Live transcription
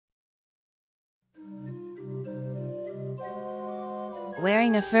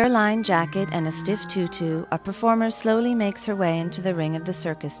Wearing a fur-lined jacket and a stiff tutu, a performer slowly makes her way into the ring of the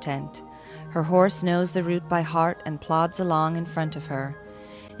circus tent. Her horse knows the route by heart and plods along in front of her.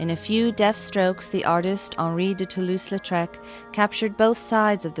 In a few deft strokes, the artist Henri Toulouse Lautrec captured both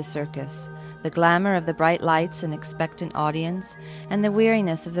sides of the circus, the glamour of the bright lights and expectant audience, and the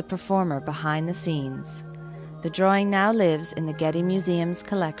weariness of the performer behind the scenes. The drawing now lives in the Getty Museum's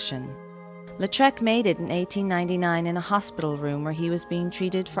collection. Lautrec made it in 1899 in a hospital room where he was being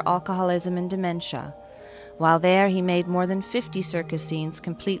treated for alcoholism and dementia. While there, he made more than 50 circus scenes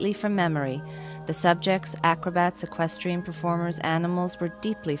completely from memory. The subjects, acrobats, equestrian performers, animals were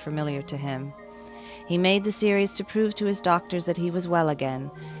deeply familiar to him. He made the series to prove to his doctors that he was well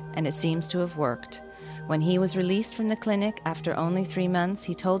again, and it seems to have worked. When he was released from the clinic after only 3 months,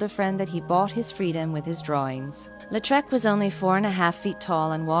 he told a friend that he bought his freedom with his drawings. Lautrec was only 4.5 feet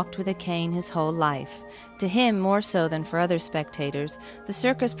tall and walked with a cane his whole life. To him, more so than for other spectators, the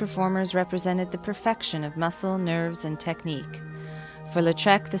circus performers represented the perfection of muscle, nerves, and technique. For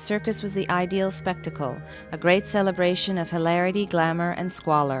Lautrec, the circus was the ideal spectacle, a great celebration of hilarity, glamour, and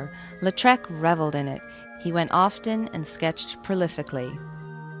squalor. Lautrec reveled in it. He went often and sketched prolifically.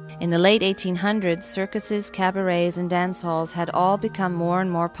 In the late 1800s, circuses, cabarets, and dance halls had all become more and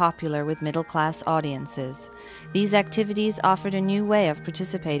more popular with middle-class audiences. These activities offered a new way of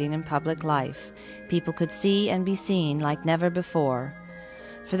participating in public life. People could see and be seen like never before.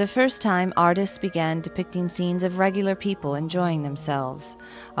 For the first time, artists began depicting scenes of regular people enjoying themselves.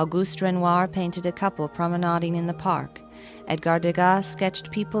 Auguste Renoir painted a couple promenading in the park. Edgar Degas sketched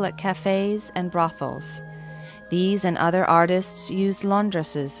people at cafes and brothels. These and other artists used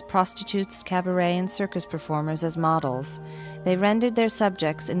laundresses, prostitutes, cabaret, and circus performers as models. They rendered their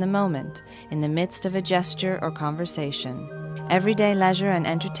subjects in the moment, in the midst of a gesture or conversation. Everyday leisure and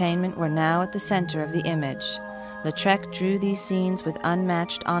entertainment were now at the center of the image. Lautrec drew these scenes with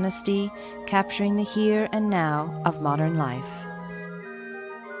unmatched honesty, capturing the here and now of modern life.